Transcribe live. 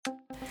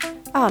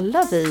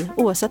alla vi,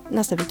 oavsett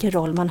nästan vilken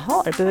roll man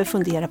har, behöver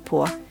fundera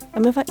på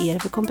men vad är det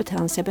för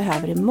kompetens jag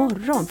behöver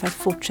imorgon för att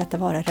fortsätta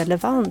vara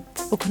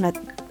relevant och kunna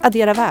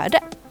addera värde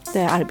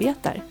där jag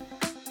arbetar.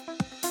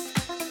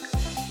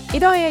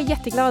 Idag är jag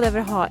jätteglad över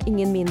att ha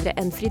ingen mindre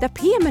än Frida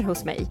Pemer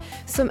hos mig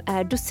som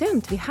är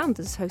docent vid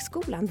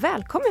Handelshögskolan.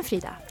 Välkommen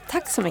Frida!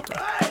 Tack så mycket!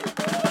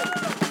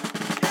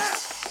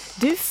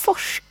 Du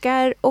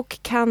forskar och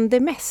kan det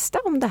mesta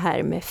om det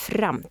här med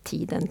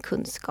framtiden,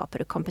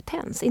 kunskaper och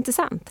kompetens, inte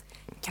sant?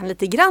 Kan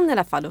lite grann i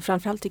alla fall, och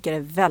framförallt tycker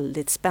jag det är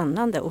väldigt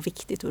spännande och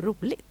viktigt och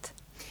roligt.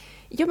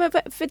 Ja, men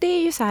för det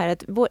är ju så här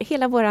att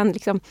hela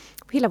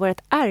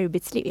vårt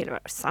arbetsliv, eller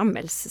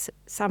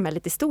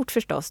samhället i stort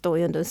förstås, står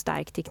ju under en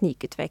stark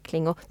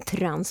teknikutveckling och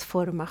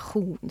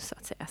transformation så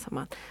att säga, som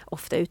man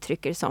ofta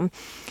uttrycker det som.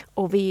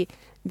 Och vi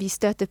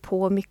stöter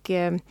på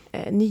mycket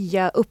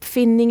nya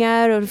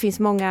uppfinningar och det finns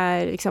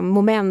många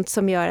moment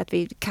som gör att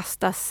vi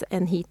kastas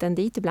en hit en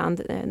dit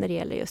ibland när det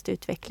gäller just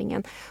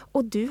utvecklingen.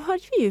 Och du har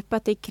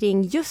djupat dig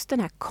kring just den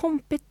här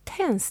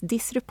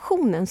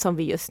kompetensdisruptionen som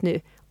vi just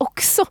nu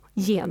också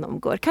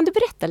genomgår. Kan du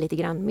berätta lite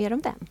grann mer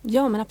om den?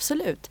 Ja, men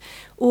absolut.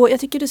 Och jag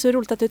tycker det är så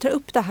roligt att du tar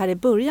upp det här i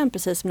början,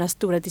 precis som den här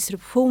stora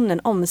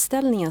disruptionen,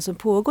 omställningen som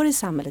pågår i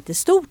samhället i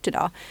stort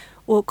idag.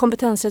 Och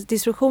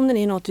kompetensdisruptionen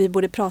är något vi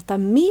borde prata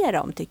mer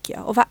om, tycker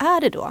jag. Och vad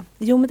är det då?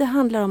 Jo, men det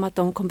handlar om att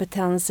de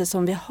kompetenser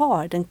som vi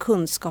har, den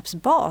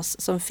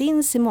kunskapsbas som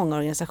finns i många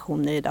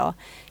organisationer idag,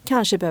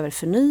 kanske behöver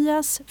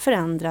förnyas,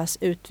 förändras,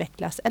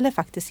 utvecklas eller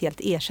faktiskt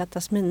helt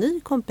ersättas med ny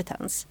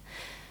kompetens.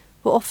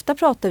 Och ofta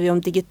pratar vi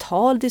om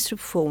digital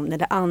disruption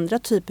eller andra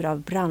typer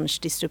av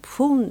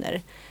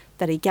branschdisruptioner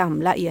där det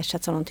gamla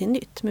ersätts av någonting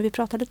nytt. Men vi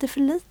pratar lite för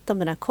lite om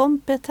den här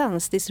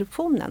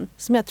kompetensdisruptionen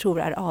som jag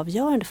tror är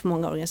avgörande för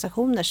många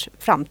organisationers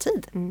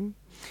framtid. Mm.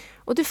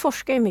 Och du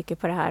forskar ju mycket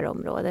på det här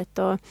området.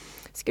 Och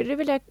skulle du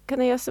vilja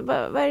kunna göra så,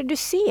 vad är det du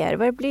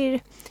ser?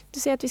 Du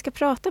säger att vi ska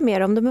prata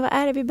mer om det, men vad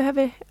är det vi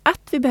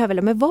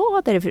behöver, men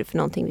vad är det för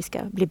någonting vi ska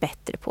bli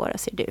bättre på,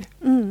 ser du?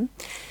 Mm.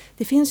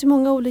 Det finns ju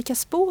många olika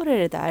spår i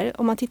det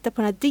där. Om man tittar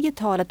på den här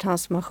digitala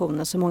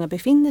transformationen som många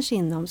befinner sig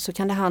inom, så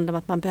kan det handla om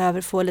att man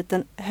behöver få en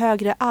lite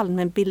högre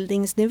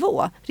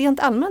allmänbildningsnivå, rent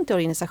allmänt i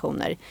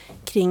organisationer,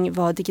 kring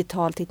vad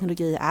digital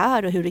teknologi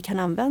är och hur det kan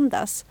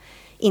användas.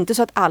 Inte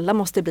så att alla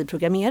måste bli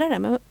programmerare,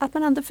 men att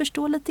man ändå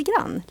förstår lite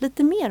grann,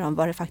 lite mer om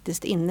vad det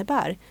faktiskt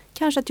innebär.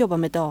 Kanske att jobba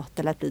med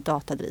data eller att bli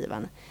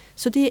datadriven.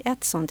 Så det är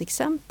ett sådant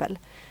exempel.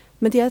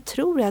 Men det jag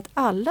tror är att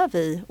alla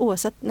vi,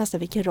 oavsett nästan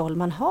vilken roll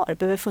man har,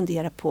 behöver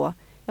fundera på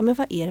men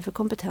vad är det för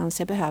kompetens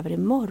jag behöver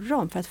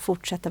imorgon för att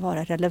fortsätta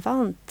vara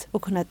relevant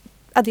och kunna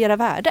addera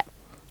värde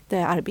där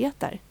jag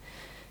arbetar.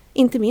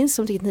 Inte minst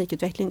som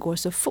teknikutveckling går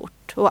så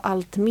fort och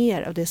allt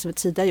mer av det som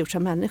tidigare gjorts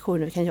av människor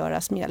nu kan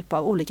göras med hjälp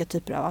av olika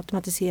typer av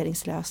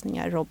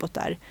automatiseringslösningar,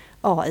 robotar,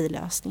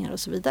 AI-lösningar och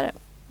så vidare.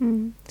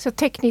 Mm. Så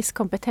teknisk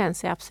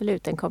kompetens är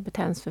absolut en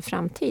kompetens för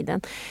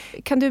framtiden.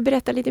 Kan du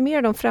berätta lite mer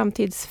om de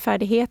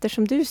framtidsfärdigheter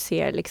som du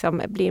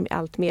ser blir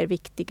allt mer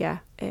viktiga?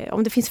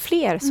 Om det finns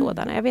fler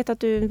sådana. Jag vet att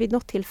du vid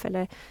något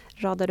tillfälle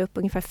radade upp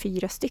ungefär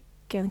 4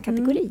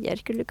 kategorier.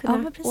 Skulle du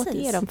kunna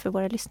återge dem för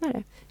våra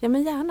lyssnare? Ja,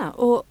 men gärna.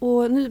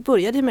 Och nu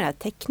började jag med den här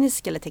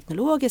tekniska eller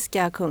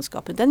teknologiska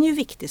kunskapen. Den är ju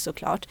viktig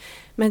såklart.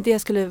 Men det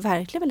jag skulle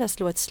verkligen vilja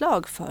slå ett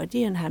slag för, det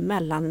är den här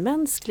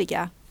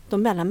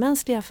de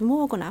mellanmänskliga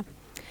förmågorna.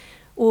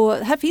 Och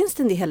här finns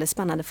det en del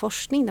spännande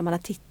forskning där man har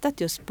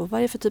tittat just på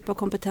vad det är för typ av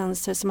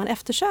kompetenser som man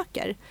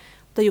eftersöker.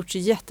 Det har gjorts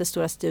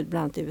jättestora studier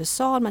bland annat i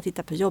USA. Man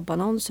tittar på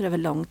jobbannonser över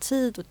lång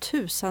tid och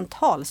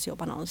tusentals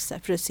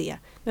jobbannonser för att se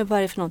vad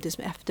är det för någonting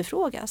som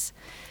efterfrågas.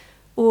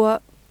 Och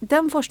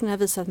den forskningen har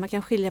visat att man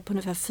kan skilja på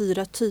ungefär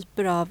 4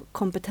 typer av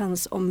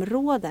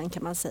kompetensområden,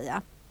 kan man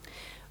säga.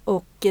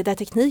 Och där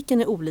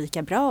tekniken är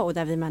olika bra och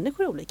där vi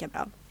människor är olika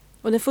bra.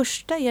 Och den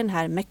första är den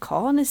här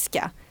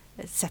mekaniska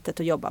sättet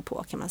att jobba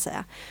på, kan man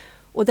säga.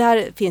 Och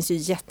där finns ju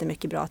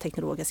jättemycket bra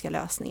teknologiska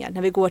lösningar.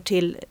 När vi går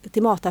till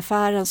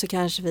mataffären så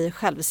kanske vi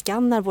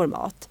självskannar vår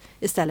mat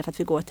istället för att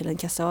vi går till en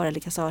kassör eller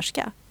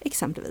kassörska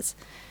exempelvis.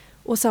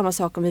 Och samma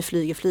sak om vi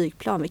flyger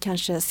flygplan. Vi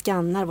kanske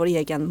skannar vår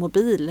egen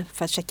mobil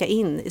för att checka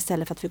in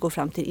istället för att vi går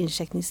fram till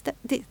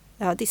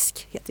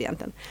incheckningsdisk heter det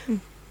egentligen. Mm.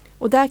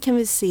 Och där kan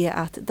vi se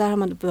att där har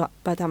man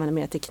börjat använda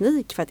mer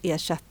teknik för att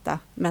ersätta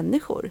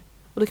människor.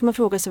 Och då kan man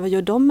fråga sig, vad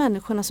gör de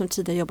människorna som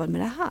tidigare jobbade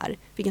med det här?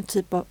 Vilken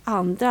typ av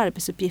andra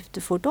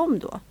arbetsuppgifter får de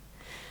då?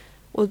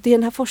 Och det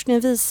den här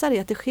forskningen visar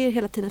är att det sker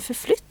hela tiden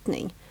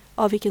förflyttning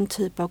av vilken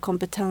typ av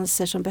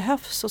kompetenser som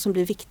behövs och som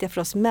blir viktiga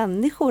för oss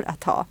människor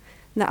att ha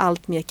när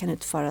allt mer kan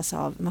utföras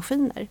av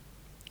maskiner.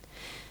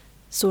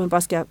 Så om jag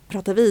bara ska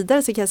prata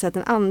vidare så kan jag säga att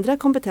den andra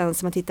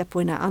kompetensen man tittar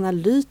på är den här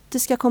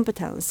analytiska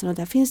kompetensen. Och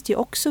där finns det ju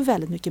också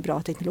väldigt mycket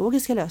bra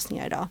teknologiska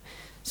lösningar idag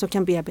som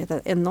kan bearbeta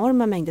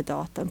enorma mängder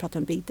data. Man pratar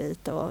om big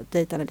data och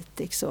data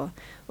analytics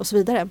och så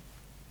vidare.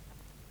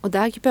 Och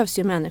där behövs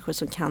ju människor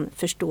som kan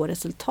förstå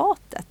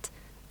resultatet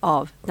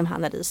av de här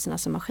analyserna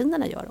som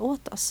maskinerna gör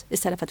åt oss.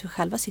 Istället för att vi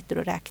själva sitter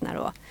och räknar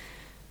och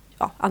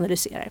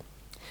analyserar.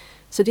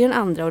 Så det är den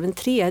andra. Och den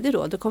tredje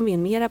då kommer vi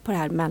in mera på det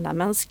här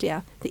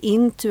mellanmänskliga, det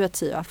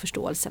intuitiva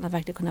förståelsen, att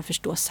verkligen kunna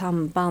förstå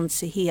samband,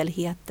 se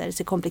helheter,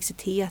 se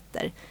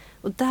komplexiteter.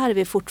 Och där är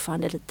vi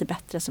fortfarande lite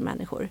bättre som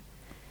människor.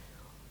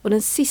 Och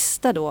den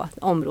sista då,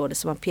 området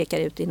som man pekar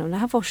ut inom den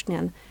här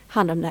forskningen,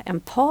 handlar om den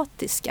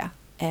empatiska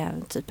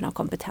typen av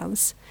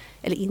kompetens,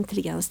 eller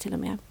intelligens till och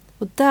med.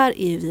 Och där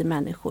är ju vi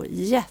människor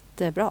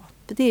jättebra.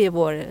 Det är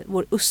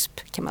vår USP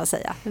kan man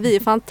säga. Vi är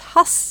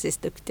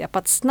fantastiskt duktiga på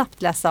att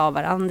snabbt läsa av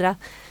varandra,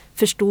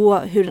 förstå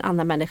hur en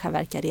annan människa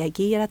verkar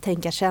reagera,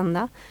 tänka,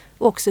 känna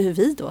och också hur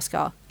vi då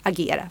ska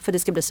agera för att det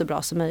ska bli så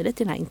bra som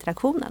möjligt i den här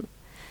interaktionen.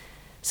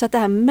 Så att det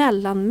här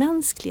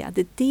mellanmänskliga,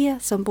 det är det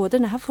som både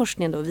den här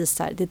forskningen då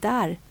visar, det är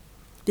där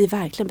vi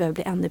verkligen behöver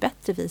bli ännu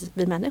bättre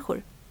vi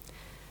människor.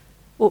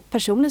 Och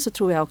personligen så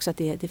tror jag också att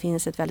det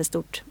finns ett väldigt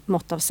stort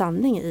mått av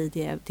sanning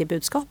i det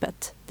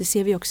budskapet. Det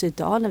ser vi också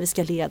idag när vi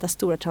ska leda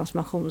stora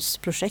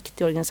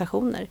transformationsprojekt i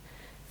organisationer.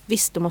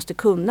 Visst, de måste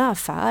kunna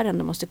affären,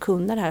 de måste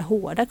kunna de här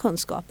hårda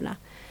kunskaperna.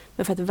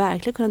 Men för att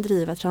verkligen kunna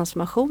driva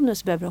transformationer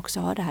så behöver vi också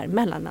ha det här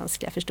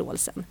mellanmänskliga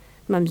förståelsen.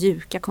 De här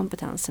mjuka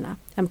kompetenserna,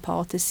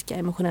 empatiska,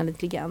 emotionell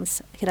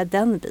intelligens, hela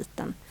den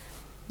biten.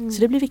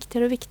 Så det blir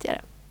viktigare och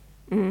viktigare.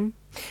 Mm.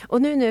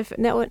 Och nu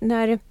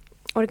när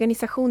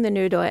organisationer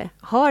nu då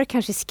har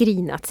kanske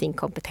skrinat sin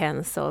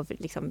kompetens och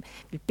liksom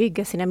vill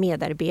bygga sina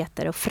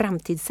medarbetare och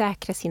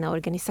framtidssäkra sina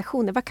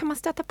organisationer. Vad kan man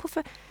stöta på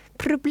för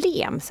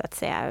problem så att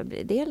säga?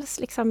 Dels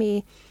liksom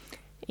i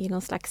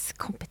någon slags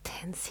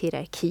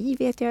kompetenshierarki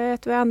vet jag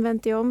att du har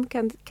använt dig om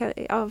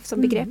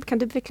som begrepp. Kan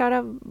du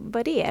förklara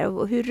vad det är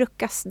och hur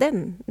ruckas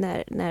den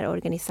när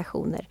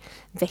organisationer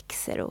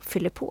växer och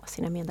fyller på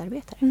sina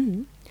medarbetare?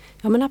 Mm.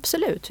 Ja men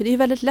absolut, för det är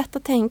väldigt lätt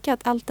att tänka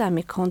att allt det här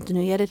med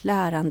kontinuerligt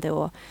lärande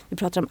och vi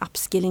pratar om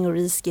upskilling och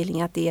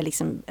reskilling att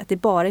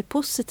det bara är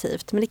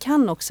positivt. Men det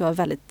kan också vara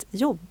väldigt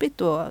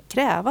jobbigt och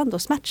krävande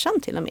och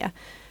smärtsamt till och med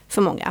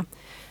för många.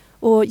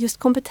 Och just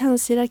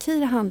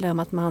kompetenshierarkier handlar om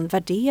att man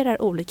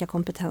värderar olika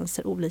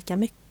kompetenser olika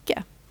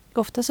mycket.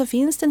 Ofta så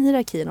finns det en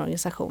hierarki i en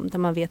organisation där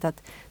man vet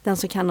att den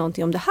som kan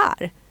någonting om det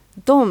här,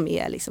 de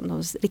är liksom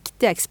de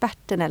riktiga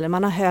experterna eller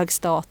man har hög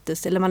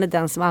status eller man är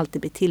den som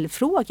alltid blir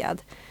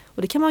tillfrågad.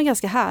 Och det kan vara en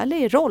ganska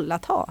härlig roll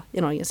att ha i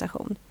en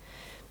organisation.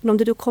 Men om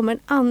det då kommer en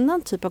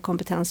annan typ av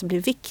kompetens som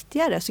blir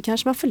viktigare så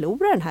kanske man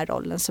förlorar den här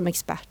rollen som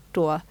expert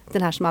och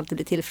den här som alltid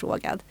blir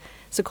tillfrågad.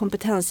 Så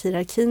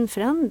kompetenshierarkin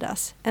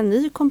förändras. En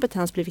ny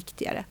kompetens blir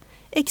viktigare.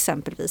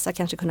 Exempelvis att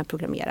kanske kunna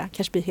programmera.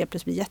 Kanske blir helt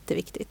plötsligt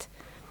jätteviktigt.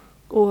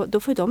 Och då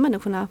får de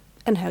människorna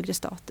en högre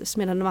status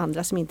medan de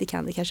andra som inte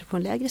kan det kanske får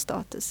en lägre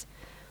status.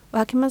 Och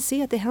här kan man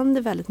se att det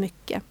händer väldigt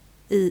mycket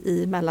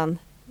i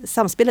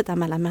samspelet där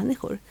mellan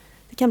människor.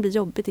 Det kan bli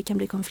jobbigt, det kan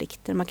bli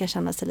konflikter. Man kan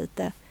känna sig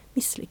lite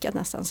misslyckad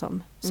nästan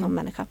som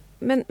människa.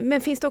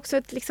 Men finns det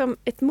också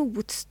ett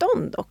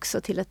motstånd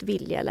också till att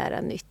vilja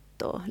lära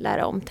nytt och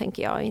lära om,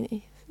 tänker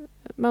jag?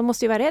 Man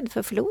måste ju vara rädd för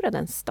att förlora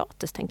den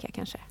status, tänker jag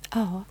kanske.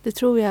 Ja, det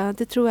tror jag.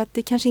 Det tror jag att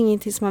det kanske är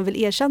ingenting som man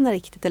vill erkänna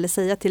riktigt eller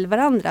säga till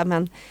varandra.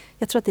 Men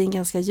jag tror att det är en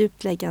ganska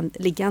djupt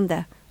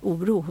liggande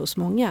oro hos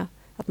många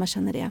att man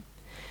känner det.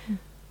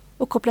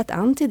 Och kopplat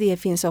an till det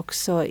finns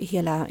också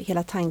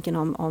hela tanken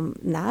om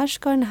när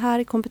ska den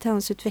här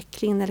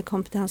kompetensutvecklingen eller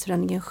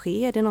kompetensförändringen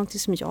ske? Är det någonting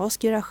som jag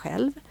ska göra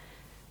själv?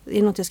 Är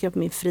det något jag ska göra på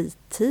min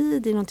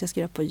fritid? Är det något jag ska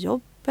göra på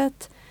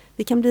jobbet?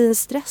 Det kan bli en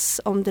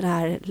stress om det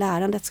här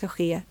lärandet ska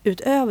ske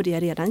utöver det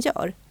jag redan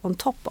gör, on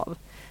top av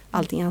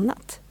allting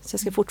annat. Så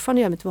jag ska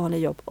fortfarande göra mitt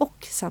vanliga jobb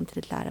och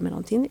samtidigt lära mig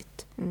någonting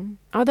nytt. Mm.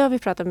 Ja, det har vi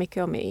pratat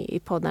mycket om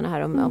i poddarna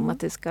här om att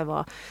det ska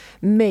vara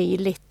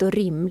möjligt och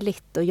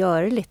rimligt och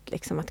görligt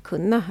liksom, att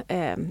kunna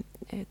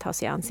ta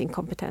sig an sin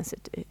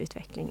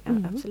kompetensutveckling. Ja,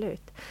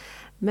 absolut.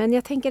 Men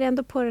jag tänker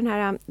ändå på den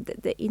här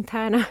det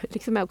interna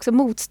liksom också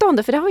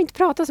motståndet, för det har vi inte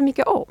pratat så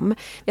mycket om.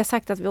 Vi har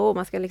sagt att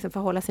man ska liksom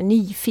förhålla sig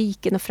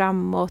nyfiken och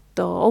framåt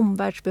och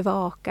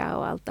omvärldsbevaka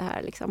och allt det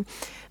här. Liksom.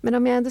 Men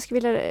om jag ändå skulle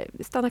vilja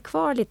stanna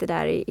kvar lite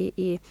där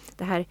i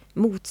det här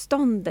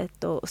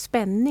motståndet och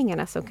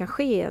spänningarna som kan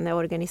ske när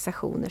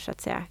organisationer så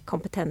att säga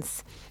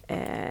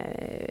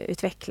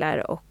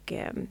kompetensutvecklar och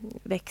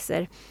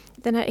växer.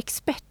 Den här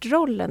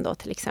expertrollen då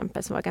till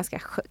exempel som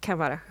kan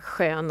vara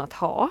skön att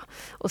ha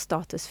och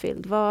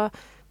statusfylld.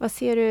 Vad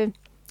ser du?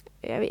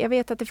 Jag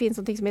vet att det finns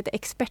något som heter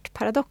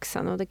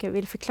expertparadoxen och jag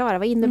vill förklara.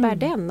 Vad innebär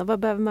den och vad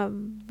behöver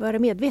man vara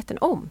medveten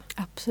om?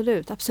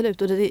 Absolut.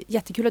 Och det är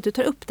jättekul att du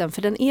tar upp den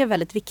för den är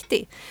väldigt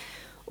viktig.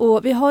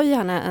 Och vi har ju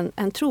gärna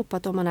en tro på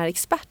att om man är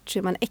expert så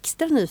är man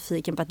extra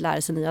nyfiken på att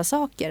lära sig nya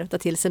saker och ta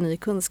till sig ny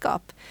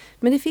kunskap.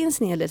 Men det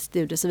finns en hel del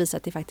studier som visar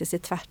att det faktiskt är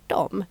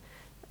tvärtom.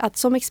 Att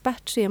som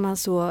expert så är man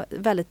så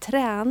väldigt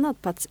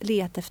tränad på att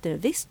leta efter en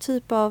viss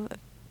typ av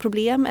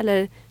problem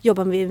eller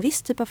jobba med en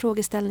viss typ av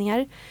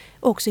frågeställningar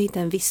och också hitta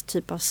en viss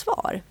typ av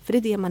svar. För det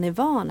är det man är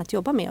van att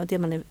jobba med och det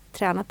man är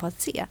tränad på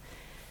att se.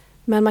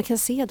 Men man kan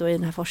se då i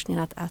den här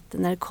forskningen att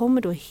när det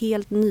kommer då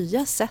helt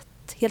nya sätt,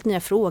 helt nya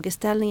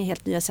frågeställningar,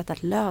 helt nya sätt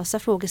att lösa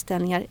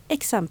frågeställningar,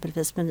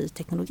 exempelvis med ny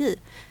teknologi,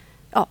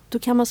 ja, då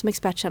kan man som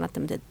expert känna att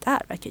det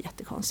där verkar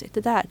jättekonstigt,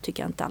 det där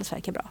tycker jag inte alls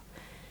verkar bra.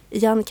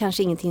 igen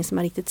kanske ingenting som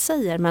man riktigt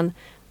säger,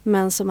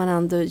 men som man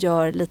ändå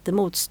gör lite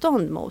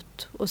motstånd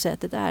mot och säger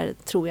att det där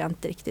tror jag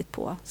inte riktigt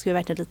på. Ska vi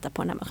verkligen lita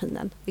på den här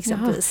maskinen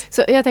exempelvis? Jaha.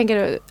 Så jag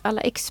tänker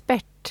alla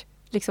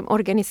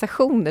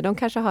organisationer, de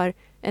kanske har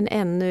en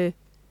ännu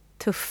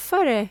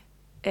tuffare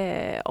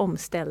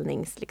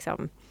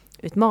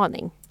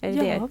omställningsutmaning.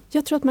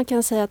 Jag tror att man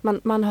kan säga att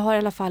man har i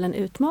alla fall en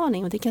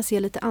utmaning och det kan se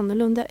lite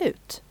annorlunda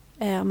ut.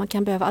 Man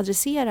kan behöva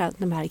adressera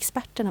de här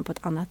experterna på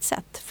ett annat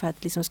sätt för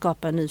att liksom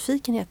skapa en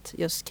nyfikenhet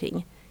just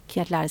kring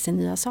att lära sig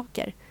nya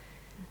saker.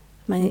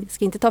 Man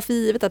ska inte ta för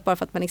givet att bara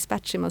för att man är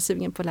expert så är man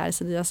sugen på att lära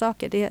sig nya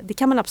saker. Det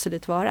kan man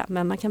absolut vara,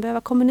 men man kan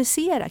behöva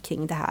kommunicera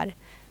kring det här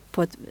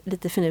på ett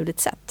lite finurligt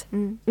sätt.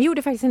 Vi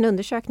gjorde faktiskt en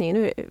undersökning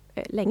nu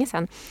länge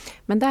sedan,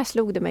 men där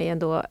slog det mig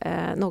ändå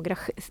några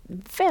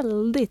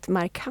väldigt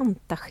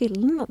markanta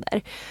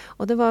skillnader.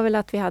 Och det var väl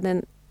att vi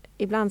hade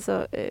ibland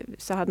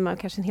så hade man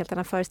kanske en helt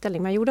annan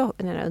föreställning. Man gjorde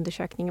den här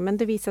undersökningen, men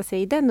det visade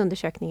sig i den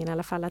undersökningen i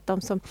alla fall att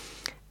de som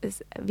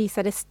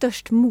visade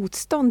störst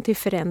motstånd till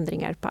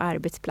förändringar på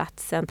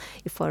arbetsplatsen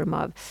i form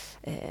av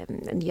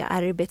nya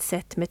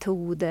arbetssätt,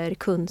 metoder,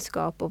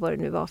 kunskap och vad det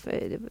nu var, för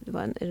det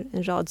var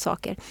en rad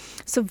saker,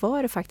 så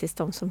var det faktiskt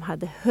de som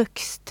hade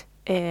högst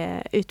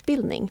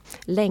utbildning,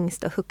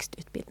 längst och högst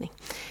utbildning.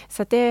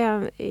 Så att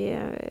det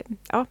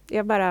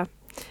jag bara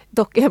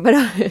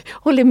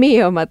håller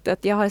med om att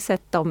jag har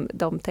sett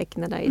de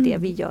tecknen i det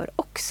vi gör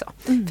också.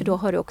 För då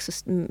har du också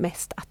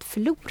mest att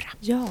förlora.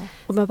 Ja,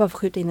 och man bara får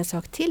skjuta in en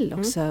sak till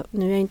också.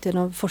 Nu är jag inte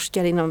någon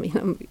forskare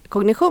inom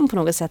kognition på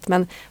något sätt,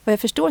 men vad jag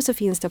förstår så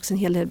finns det också en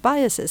hel del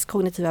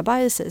kognitiva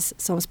biases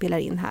som spelar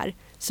in här.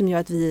 Som gör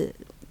att vi,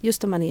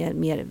 just om man är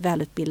mer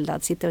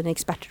välutbildad, sitter i en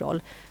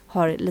expertroll,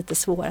 har lite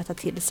svårare att ta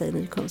till sig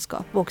ny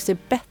kunskap. Och också är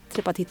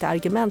bättre på att hitta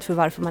argument för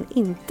varför man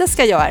inte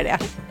ska göra det.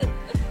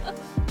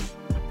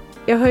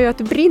 Jag hör ju att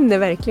du brinner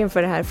verkligen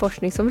för det här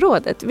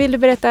forskningsområdet. Vill du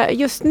berätta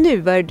just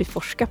nu vad du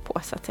forskar på?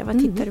 Så att vad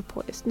tittar du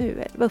på just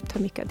nu? Vad upptar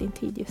mycket av din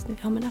tid just nu?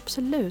 Ja, men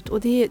absolut.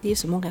 Och det är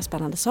så många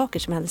spännande saker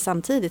som händer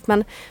samtidigt.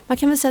 Men man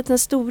kan väl säga att den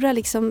stora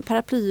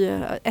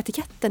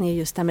paraplyetiketten är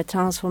just det här med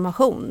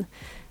transformation.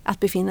 Att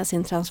befinna sig i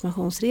en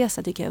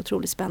transformationsresa tycker jag är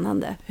otroligt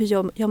spännande. Hur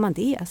gör man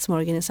det som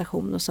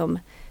organisation och som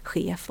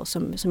chef och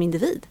som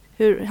individ?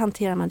 Hur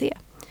hanterar man det?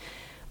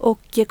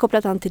 Och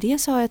kopplat an till det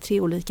så har jag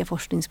 3 olika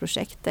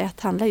forskningsprojekt. Ett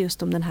handlar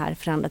just om den här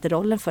förändrade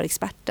rollen för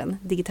experten,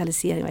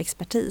 digitalisering och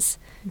expertis.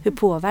 Hur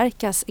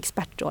påverkas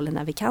expertrollen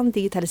när vi kan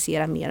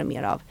digitalisera mer och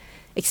mer av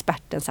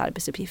expertens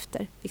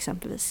arbetsuppgifter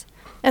exempelvis.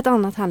 Ett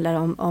annat handlar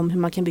om hur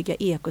man kan bygga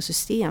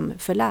ekosystem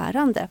för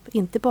lärande.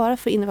 Inte bara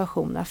för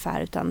innovation och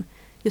affär utan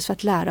just för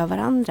att lära av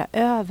varandra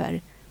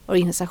över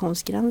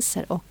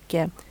organisationsgränser och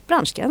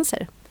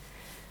branschgränser.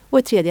 Och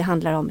ett tredje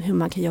handlar om hur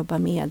man kan jobba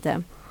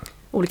med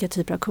olika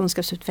typer av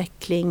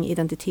kunskapsutveckling,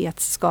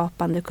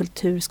 identitetsskapande,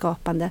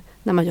 kulturskapande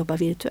när man jobbar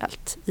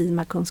virtuellt i de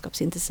här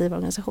kunskapsintensiva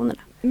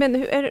organisationerna. Men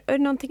är det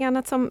någonting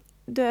annat som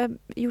du har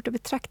gjort att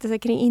betrakta sig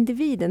kring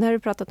individen? Här har du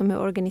pratat om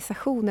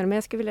organisationer, men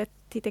jag skulle vilja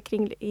titta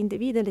kring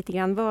individen lite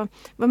grann.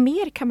 Vad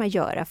mer kan man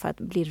göra för att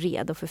bli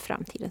redo för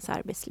framtidens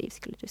arbetsliv,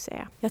 skulle du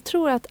säga? Jag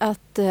tror att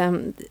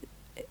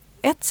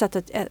ett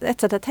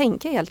sätt att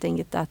tänka är helt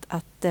enkelt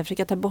att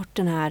försöka ta bort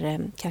den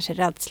här kanske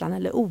rädslan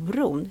eller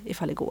oron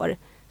ifall det går.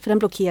 För den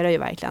blockerar ju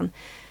verkligen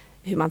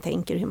hur man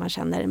tänker och hur man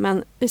känner.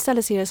 Men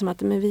istället ser det som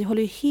att vi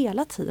håller ju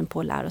hela tiden på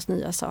att lära oss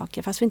nya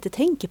saker fast vi inte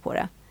tänker på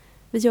det.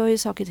 Vi gör ju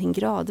saker och ting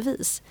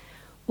gradvis.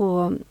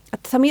 Och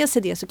att ta med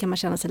sig det så kan man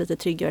känna sig lite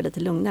tryggare och lite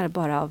lugnare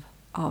bara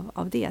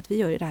av det. Att vi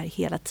gör ju det här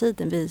hela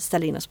tiden. Vi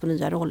ställer in oss på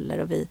nya roller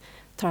och vi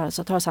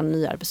tar oss an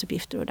nya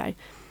arbetsuppgifter och där.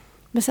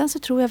 Men sen så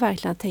tror jag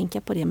verkligen att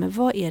tänka på det. Men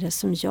vad är det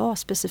som jag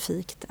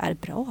specifikt är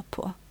bra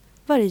på?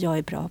 Vad är det jag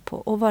är bra på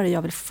och vad är det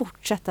jag vill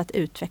fortsätta att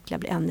utveckla,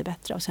 bli ännu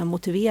bättre och sen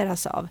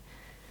motiveras av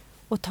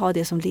och ta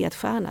det som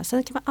ledstjärna.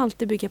 Sen kan man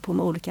alltid bygga på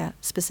med olika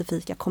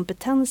specifika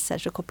kompetenser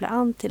som kopplar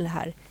an till den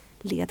här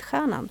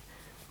ledstjärnan.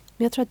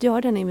 Men jag tror att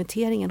göra den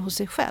inventeringen hos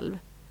sig själv,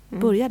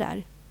 börja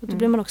där. Och då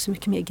blir man också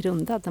mycket mer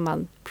grundad när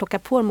man plockar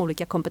på de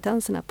olika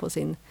kompetenserna på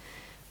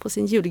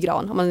sin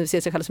julgran, om man nu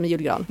ser sig själv som en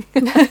julgran.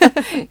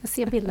 Jag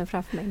ser bilden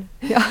framför mig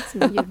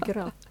som en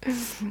julgran.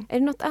 Är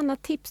det något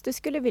annat tips du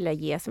skulle vilja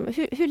ge?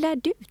 Hur lär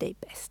du dig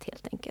bäst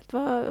helt enkelt?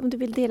 Om du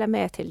vill dela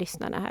med till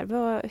lyssnarna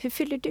här, hur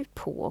fyller du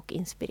på och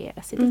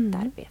inspireras i ditt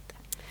arbete?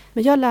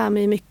 Men jag lär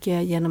mig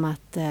mycket genom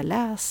att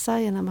läsa,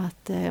 genom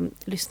att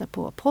lyssna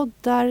på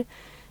poddar,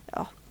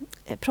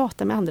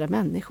 prata med andra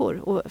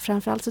människor. Och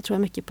framförallt så tror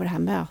jag mycket på det här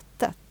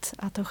mötet.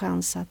 Att ha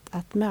chans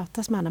att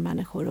mötas med andra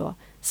människor och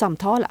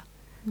samtala.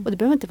 Och det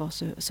behöver inte vara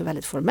så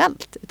väldigt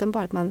formellt utan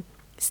bara att man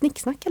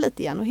snicksnackar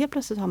lite igen och helt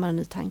plötsligt har man en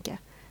ny tanke.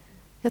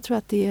 Jag tror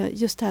att det är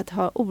just det här att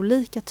ha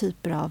olika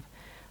typer av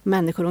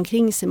människor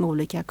omkring sig med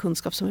olika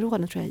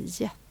kunskapsområden tror jag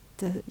är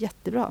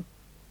jättebra.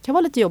 Det kan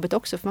vara lite jobbigt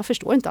också för man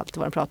förstår inte alltid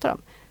vad de pratar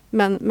om.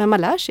 Men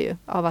man lär sig ju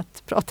av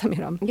att prata med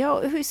dem.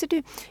 Ja, hur ser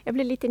du? Jag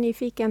blir lite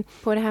nyfiken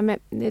på det här med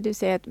när du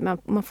säger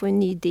att man får en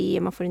ny idé,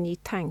 man får en ny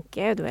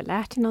tanke, du har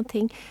lärt dig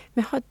någonting.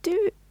 Men har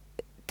du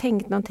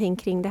tänkt någonting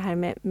kring det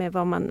här med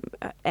vad man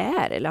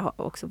är eller har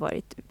också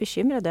varit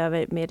bekymrad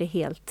över med det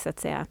helt så att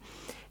säga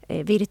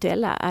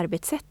virtuella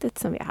arbetssättet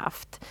som vi har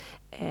haft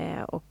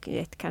och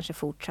ett kanske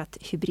fortsatt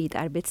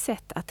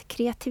hybridarbetssätt, att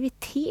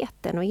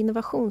kreativiteten och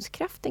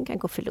innovationskraften kan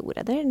gå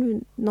förlorad. Det är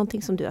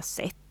någonting som du har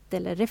sett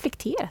eller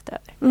reflekterat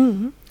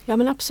över? Ja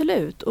men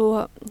absolut,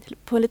 och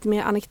på en lite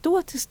mer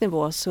anekdotisk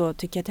nivå så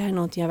tycker jag att det här är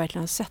någonting jag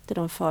verkligen har sett i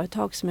de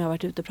företag som jag har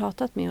varit ute och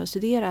pratat med och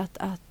studerat,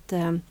 att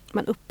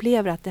man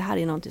upplever att det här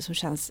är någonting som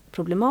känns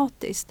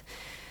problematiskt.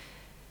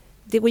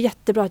 Det går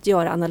jättebra att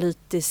göra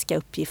analytiska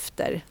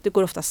uppgifter. Det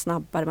går ofta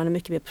snabbare, man är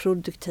mycket mer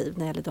produktiv när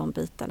det gäller de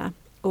bitarna.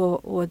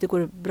 Och det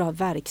går bra att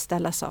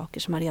verkställa saker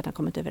som man redan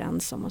kommit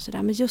överens om och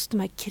sådär. Men just de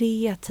här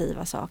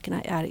kreativa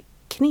sakerna är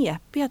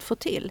knepiga att få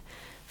till.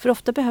 För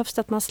ofta behövs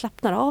det att man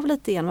slappnar av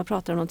lite igen och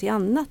pratar om någonting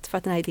annat för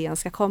att den här idén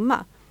ska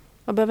komma.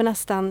 Man behöver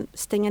nästan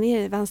stänga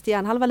ner vänster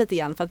hjärnhalva lite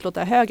igen för att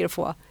låta höger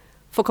få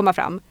komma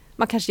fram.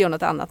 Man kanske gör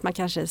något annat, man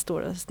kanske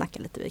står och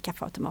snackar lite vid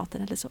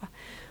kaffeautomaten eller så.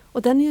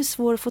 Och den är ju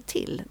svår att få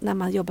till när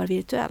man jobbar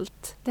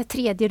virtuellt. Det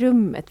tredje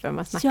rummet vad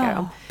man snackar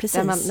om.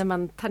 Precis. När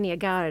man tar ner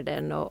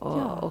garden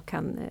och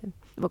kan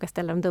våga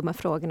ställa de dumma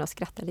frågorna och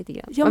skratta lite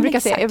grann. Ja, jag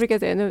brukar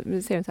säga,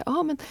 nu säger de så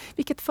här, men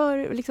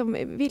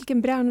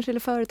vilken bransch eller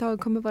företag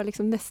kommer vara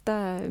liksom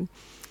nästa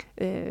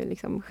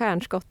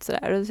stjärnskott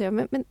sådär. Och då säger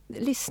jag, men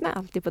lyssna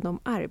alltid på de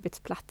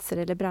arbetsplatser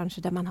eller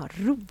branscher där man har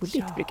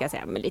roligt, brukar jag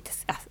säga. Men lite,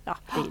 det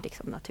är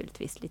liksom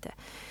naturligtvis lite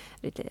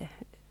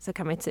så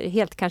kan man inte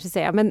helt kanske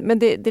säga, men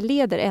det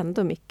leder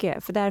ändå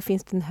mycket, för där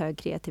finns det en hög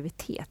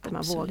kreativitet där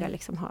man vågar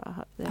liksom ha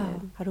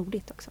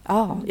roligt också.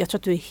 Ja, jag tror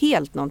att du är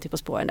helt någonting på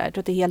spåren där. Jag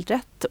tror att det är helt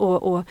rätt.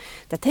 Och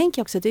där tänker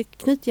jag också att det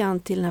knyter an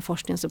till den här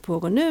forskningen som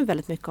pågår nu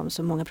väldigt mycket om,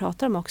 som många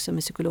pratar om också,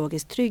 med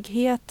psykologisk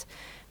trygghet,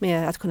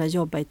 med att kunna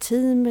jobba i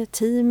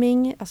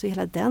teaming, alltså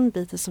hela den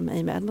biten som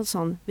Amy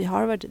Edmondson vid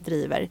Harvard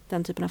driver,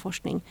 den typen av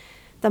forskning,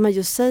 där man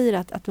just säger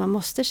att man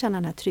måste känna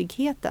den här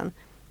tryggheten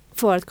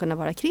för att kunna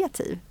vara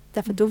kreativ.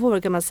 Därför då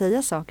vågar man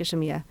säga saker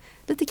som är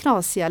lite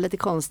knasiga, lite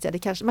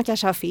konstiga. Man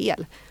kanske har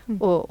fel.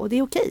 Och det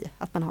är okej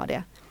att man har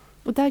det.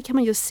 Och där kan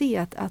man ju se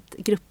att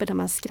grupper där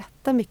man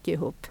skrattar mycket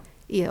ihop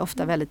är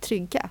ofta väldigt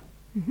trygga.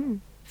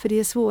 För det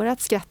är svårare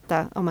att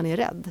skratta om man är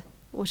rädd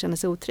och känner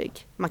sig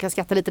otrygg. Man kan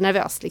skratta lite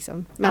nervöst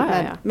liksom.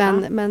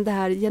 Men det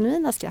här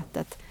genuina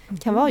skrattet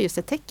kan vara just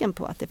ett tecken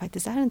på att det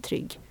faktiskt är en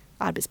trygg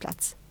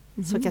arbetsplats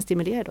som kan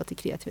stimulera då till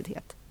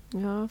kreativitet.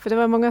 Ja, för det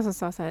var många som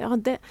sa så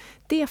här,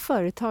 det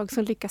företag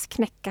som lyckas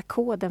knäcka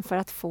koden för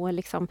att få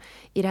liksom,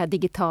 i det här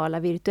digitala,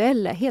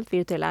 helt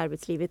virtuella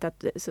arbetslivet,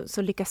 att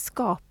så lyckas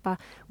skapa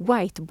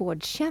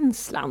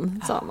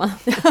whiteboard-känslan, sa man.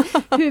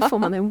 Hur får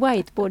man en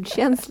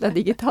whiteboard-känsla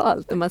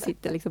digitalt när man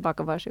sitter liksom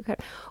bakom varsin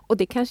skärm? Och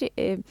det kanske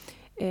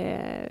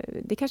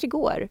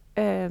går.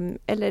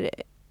 Eller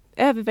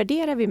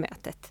övervärderar vi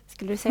mötet?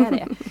 Skulle du säga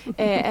det?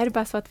 Är det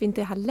bara så att vi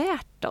inte har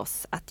lärt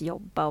oss att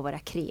jobba och vara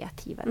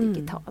kreativa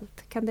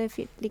digitalt? Kan det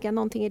ligga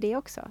någonting i det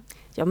också?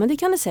 Ja, men det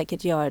kan det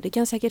säkert göra. Det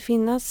kan säkert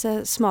finnas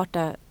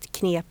smarta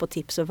knep och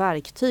tips och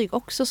verktyg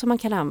också som man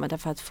kan använda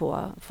för att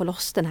få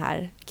loss den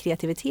här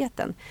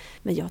kreativiteten.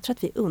 Men jag tror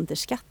att vi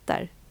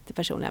underskattar det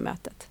personliga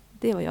mötet.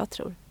 Det är vad jag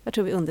tror. Jag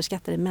tror vi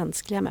underskattar det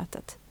mänskliga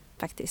mötet.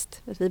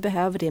 Faktiskt. Vi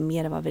behöver det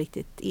mer än vad vi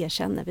riktigt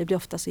erkänner. Vi blir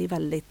ofta så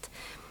väldigt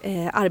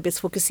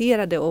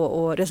arbetsfokuserade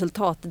och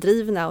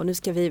resultatdrivna, och nu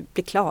ska vi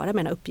bli klara med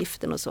den här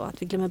uppgiften och så.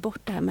 Att vi glömmer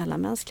bort det här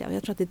mellanmänskliga. Och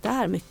jag tror att det är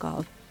där mycket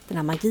av den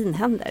här magin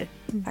händer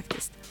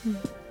faktiskt.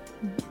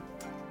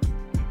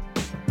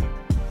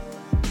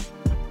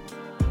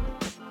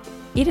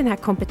 I den här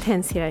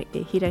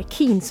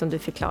kompetenshierarkin som du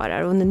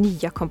förklarar, och när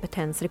nya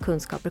kompetenser och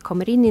kunskaper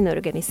kommer in i en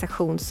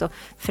organisation, så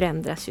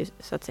förändras ju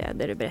så att säga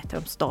det du berättar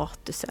om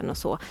statusen och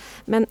så.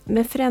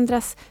 Men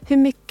förändras, hur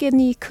mycket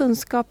ny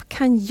kunskap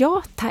kan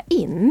jag ta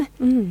in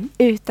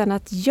utan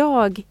att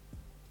jag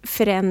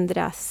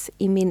förändras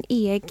i min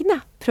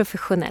egna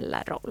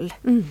professionella roll?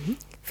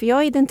 För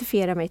jag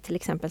identifierar mig till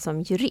exempel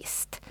som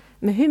jurist.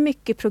 Men hur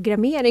mycket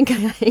programmering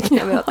kan jag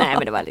ägna mig åt? Nej,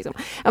 men det var liksom,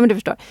 ja men du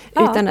förstår.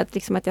 Ja. Utan att,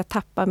 liksom, att jag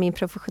tappar min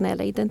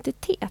professionella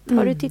identitet.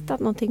 Har du tittat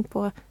någonting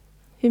på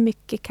hur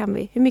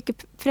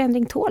mycket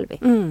förändring tål vi?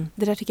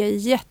 Det där tycker jag är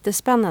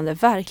jättespännande.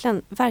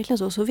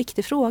 Verkligen så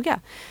viktig fråga.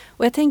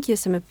 Och jag tänker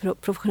just med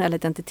professionella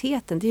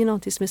identiteten, det är ju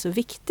någonting som är så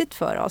viktigt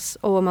för oss.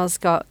 Och om man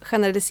ska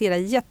generalisera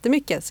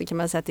jättemycket så kan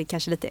man säga att det är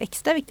kanske lite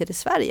extra viktigt i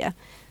Sverige,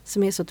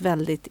 som är så ett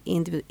väldigt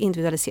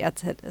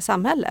individualiserat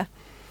samhälle.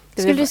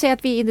 Skulle du säga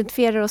att vi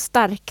identifierar oss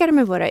starkare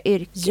med våra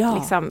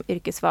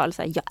yrkesval?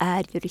 Så här, jag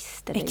är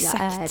jurist eller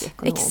jag är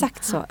ekonom.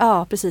 Exakt så.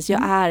 Ja, precis.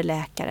 Jag är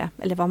läkare.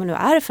 Eller vad man nu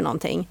är för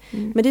någonting.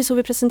 Men det är så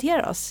vi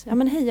presenterar oss. Ja,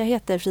 men hej, jag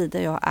heter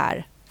Frida, jag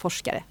är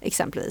forskare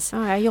exempelvis.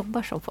 Ja, jag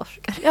jobbar som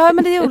forskare. Ja,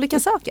 men det är olika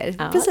saker.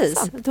 Ja,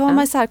 precis. Då har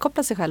man så här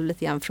kopplat sig själv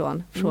lite grann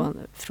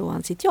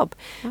från sitt jobb.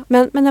 Ja.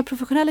 Men den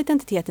professionella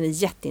identiteten är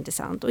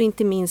jätteintressant. Och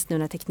inte minst nu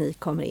när teknik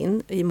kommer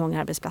in i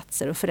många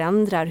arbetsplatser och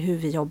förändrar hur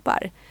vi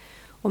jobbar.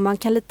 Och man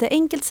kan lite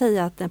enkelt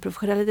säga att den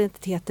professionella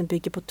identiteten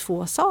bygger på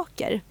två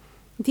saker.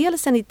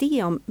 Dels en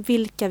idé om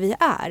vilka vi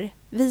är.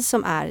 Vi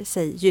som är,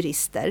 säg,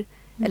 jurister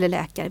eller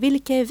läkare.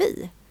 Vilka är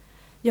vi?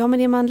 Ja,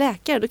 men är man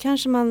läkare då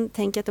kanske man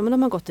tänker att men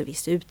de har gått en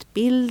viss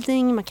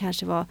utbildning. Man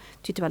kanske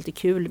tyckte det var lite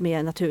kul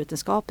med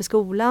naturvetenskap i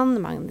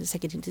skolan. Man är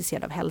säkert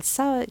intresserad av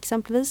hälsa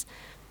exempelvis.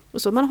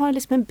 Och så man har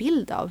liksom en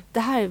bild av det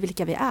här är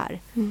vilka vi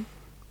är. Mm.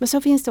 Men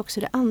så finns det också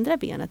det andra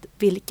benet,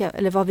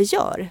 vad vi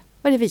gör.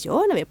 Vad är det vi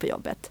gör när vi är på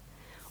jobbet?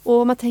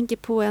 Och om man tänker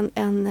på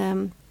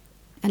en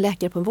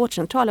läkare på en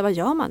vårdcentral, vad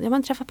gör man? Ja,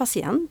 man träffar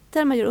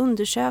patienter, man gör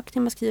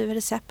undersökningar, man skriver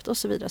recept och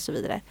så vidare. Och så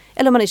vidare.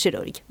 Eller om man är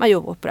kirurg, man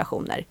gör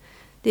operationer.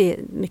 Det är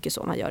mycket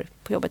så man gör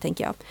på jobbet,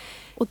 tänker jag.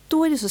 Och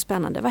då är det så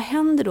spännande. Vad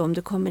händer då om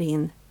det kommer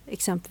in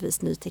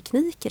exempelvis ny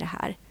teknik i det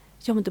här?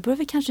 Ja, men då börjar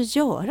vi kanske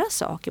göra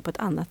saker på ett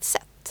annat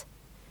sätt.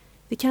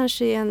 Det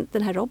kanske är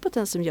den här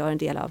roboten som gör en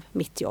del av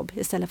mitt jobb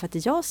istället för att det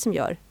är jag som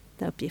gör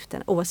den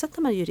uppgiften. Oavsett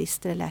om man är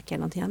jurist eller läkare eller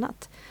någonting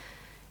annat.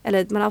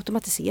 Eller man har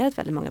automatiserat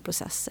väldigt många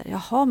processer.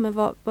 Jaha, men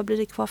vad blir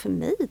det kvar för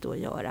mig då att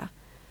göra?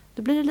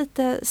 Då blir det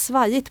lite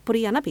svajigt på det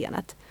ena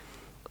benet.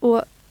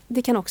 Och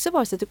det kan också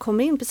vara så att det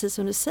kommer in, precis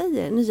som du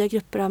säger, nya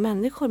grupper av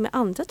människor med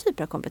andra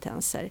typer av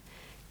kompetenser.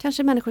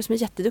 Kanske människor som är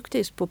jätteduktiga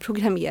just på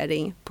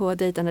programmering, på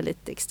data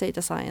analytics,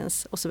 data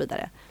science och så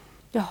vidare.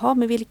 Jaha,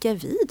 men vilka är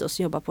vi då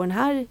som jobbar på den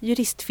här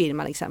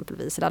juristfirman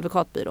exempelvis, eller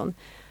advokatbyrån?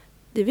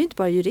 Det är vi inte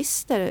bara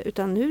jurister,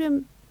 utan nu är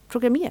det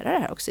programmerare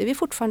här också. Är vi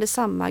fortfarande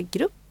samma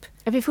grupp?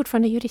 Är vi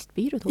fortfarande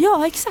juristbyrå då?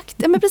 Ja, exakt.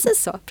 Ja, men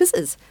precis så.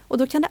 Precis. Och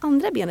då kan det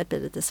andra benet bli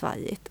lite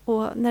svajigt.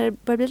 Och när det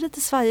börjar bli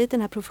lite svajigt,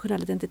 den här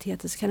professionella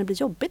identiteten, så kan det bli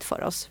jobbigt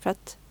för oss. För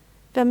att,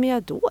 vem är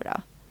jag då?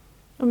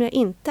 Om jag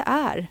inte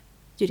är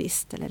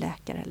jurist eller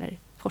läkare eller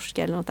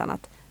forskare eller något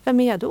annat, vem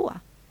är jag då?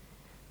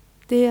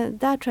 Där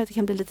tror jag att det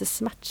kan bli lite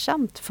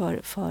smärtsamt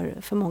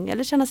för många.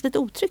 Eller kännas lite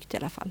otryggt i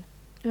alla fall.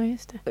 Ja,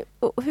 just det.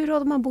 Och hur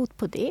råder man bot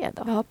på det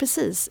då? Ja,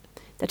 precis.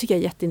 Det tycker jag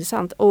är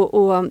jätteintressant.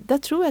 Och där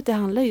tror jag att det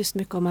handlar just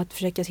mycket om att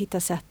försöka hitta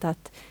sätt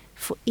att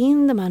få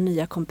in de här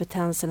nya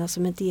kompetenserna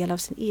som en del av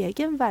sin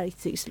egen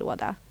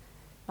verktygslåda.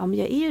 Ja, men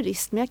jag är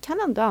jurist, men jag kan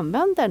ändå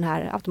använda den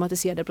här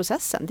automatiserade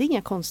processen. Det är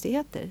inga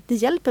konstigheter. Det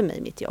hjälper mig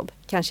i mitt jobb,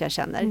 kanske jag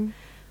känner. Mm.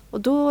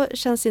 Och då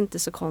känns det inte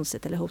så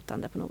konstigt eller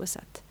hotande på något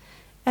sätt.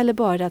 Eller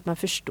bara det att man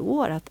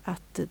förstår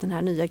att den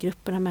här nya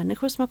gruppen av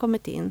människor som har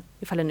kommit in,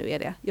 ifall det nu är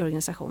det, i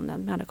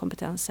organisationen med andra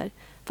kompetenser.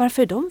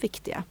 Varför är de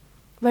viktiga?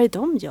 Vad är det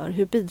de gör?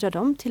 Hur bidrar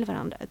de till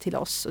varandra, till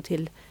oss och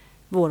till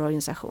vår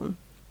organisation?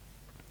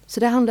 Så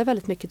det handlar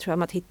väldigt mycket, tror jag,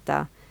 om att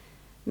hitta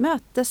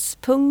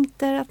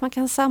mötespunkter, att man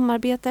kan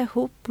samarbeta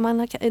ihop.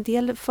 En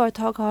del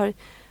företag har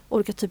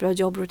olika typer av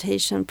job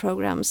rotation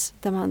programs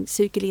där man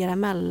cirkulerar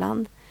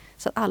mellan,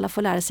 så att alla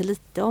får lära sig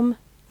lite om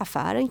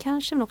affären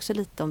kanske, men också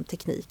lite om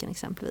tekniken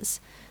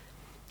exempelvis.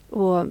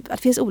 Och att det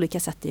finns olika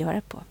sätt att göra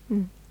det på.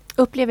 Mm.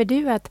 Upplever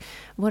du att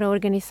våra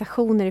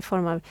organisationer i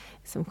form av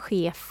som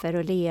chefer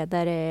och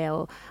ledare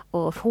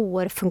och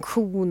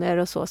HR-funktioner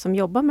och så som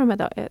jobbar med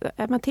de här,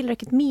 är man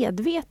tillräckligt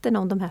medveten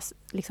om de här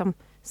liksom,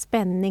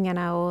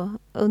 spänningarna och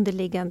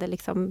underliggande,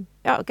 liksom,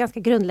 ganska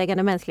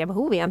grundläggande mänskliga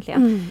behov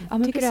egentligen? Mm. Ja,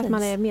 tycker precis. du att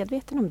man är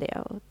medveten om det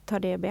och tar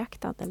det i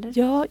beaktande? Eller?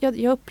 Ja,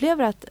 jag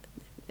upplever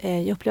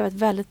att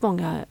väldigt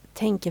många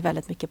tänker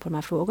väldigt mycket på de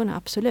här frågorna,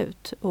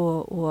 absolut.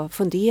 Och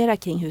funderar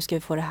kring hur ska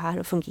vi få det här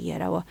att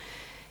fungera. Och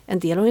en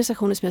del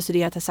organisationer som jag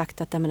studerat har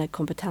sagt att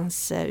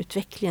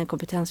kompetensutvecklingen,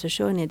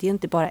 kompetensförsörjningen, det är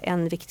inte bara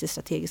en viktig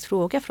strategisk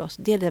fråga för oss.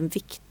 Det är den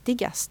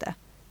viktigaste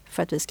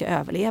för att vi ska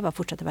överleva och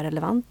fortsätta vara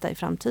relevanta i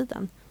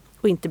framtiden.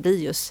 Och inte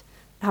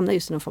hamna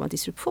just i någon form av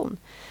disruption.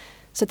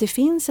 Så att det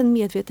finns en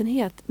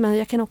medvetenhet. Men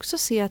jag kan också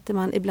se att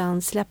man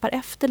ibland släpar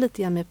efter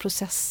lite grann med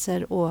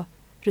processer och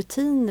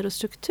rutiner och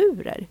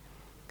strukturer.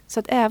 Så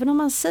att även om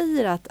man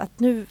säger att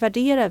nu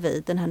värderar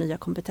vi den här nya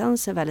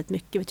kompetensen väldigt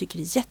mycket, vi tycker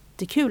det är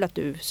jättekul att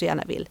du så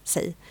gärna vill,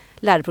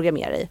 lära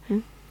programmera dig.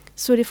 Mm.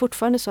 Så är det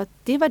fortfarande så att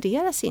det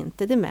värderas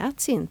inte, det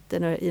mäts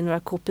inte i några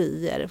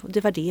KPI:er.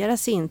 Det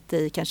värderas inte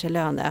i kanske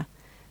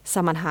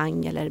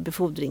lönesammanhang eller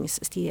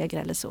befordringssteg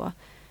eller så.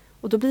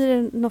 Och då blir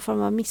det någon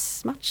form av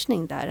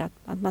missmatchning där.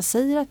 Att man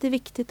säger att det är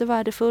viktigt och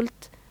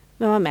värdefullt,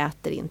 men man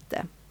mäter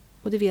inte.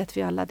 Och det vet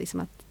vi alla, liksom,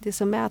 att det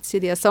som mäts är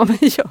det som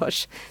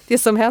görs. Det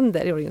som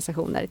händer i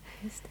organisationer.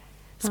 Just det.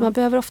 Ja. Så man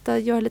behöver ofta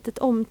göra ett litet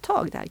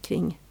omtag där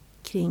kring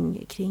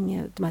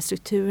de här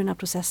strukturerna,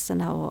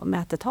 processerna och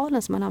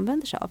mätetalen som man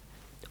använder sig av.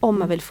 Om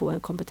man vill få en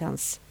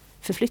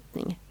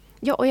kompetensförflyttning.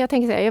 Ja, och jag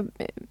tänker så här,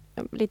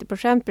 lite på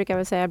skämt brukar jag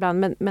väl säga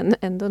ibland, men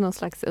ändå någon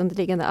slags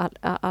underliggande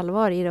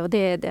allvar i det. Och det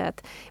är det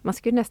att jag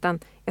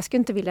skulle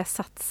inte vilja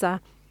satsa,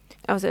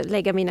 alltså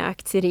lägga mina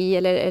aktier i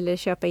eller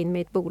köpa in mig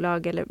i ett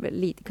bolag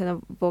eller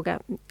kunna våga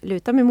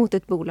luta mig mot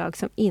ett bolag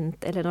som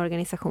inte, eller en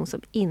organisation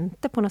som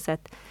inte på något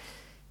sätt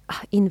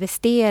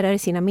investerar i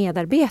sina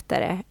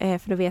medarbetare.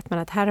 För då vet man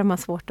att här har man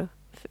svårt att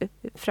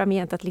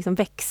framgent att liksom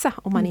växa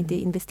om man inte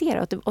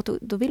investerar. Och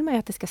då vill man ju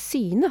att det ska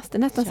synas. Det är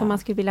nästan som man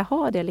skulle vilja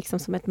ha det liksom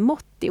som ett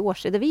mått i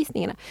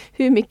årsredovisningarna.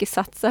 Hur mycket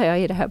satsar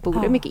jag i det här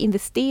bolaget? Hur mycket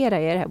investerar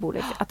jag i det här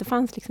bolaget? Att det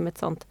fanns liksom ett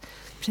sånt,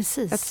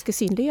 precis, att det ska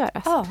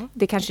synliggöras.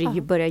 Det kanske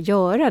det börjar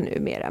göra nu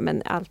mera,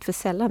 men allt för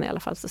sällan i alla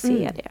fall så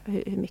ser jag det.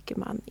 Hur mycket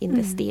man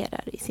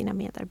investerar i sina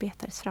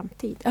medarbetares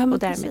framtid. Och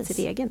därmed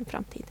sin egen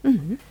framtid.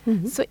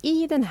 Så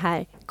i den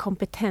här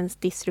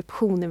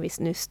kompetensdisruptionen vi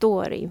nu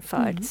står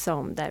inför,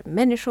 som där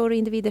människor och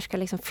individer ska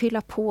liksom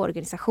fylla på,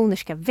 organisationer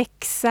ska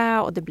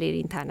växa och det blir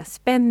interna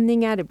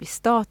spänningar, det blir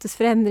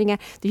statusförändringar.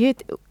 Det är ju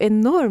ett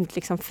enormt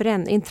liksom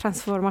en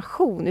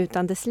transformation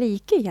utan dess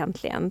like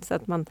egentligen, så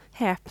att man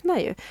häpnar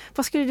ju.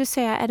 Vad skulle du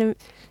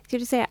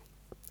säga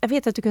jag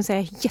vet att du kan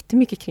säga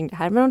jättemycket kring det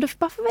här, men om du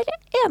bara får välja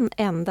en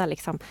enda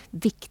liksom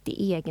viktig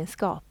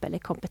egenskap eller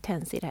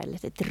kompetens i det här,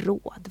 eller ett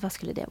råd, vad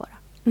skulle det vara?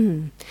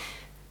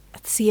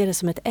 Att se det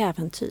som ett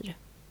äventyr.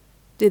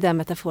 Det är den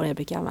metaforen jag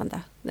brukar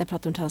använda när jag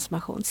pratar om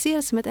transformation. Se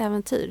det som ett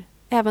äventyr.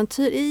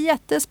 Äventyr är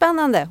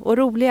jättespännande och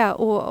roliga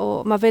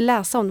och man vill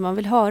läsa om dem, man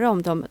vill höra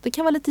om dem. Det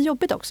kan vara lite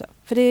jobbigt också,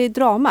 för det är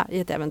drama i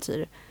ett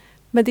äventyr.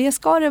 Men det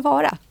ska det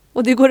vara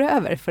och det går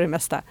över för det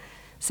mesta.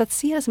 Så att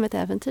se det som ett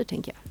äventyr,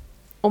 tänker jag.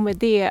 Och med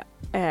det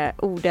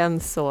orden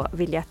så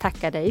vill jag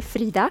tacka dig,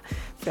 Frida,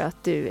 för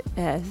att du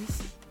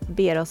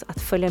ber oss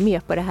att följa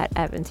med på det här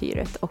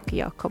äventyret, och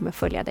jag kommer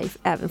följa dig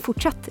även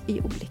fortsatt i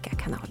olika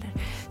kanaler.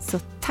 Så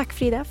tack,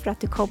 Frida, för att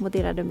du kom och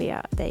delade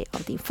med dig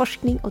av din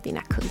forskning och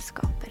dina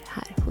kunskaper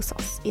här hos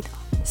oss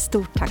idag.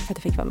 Stort tack för att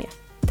du fick vara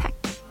med.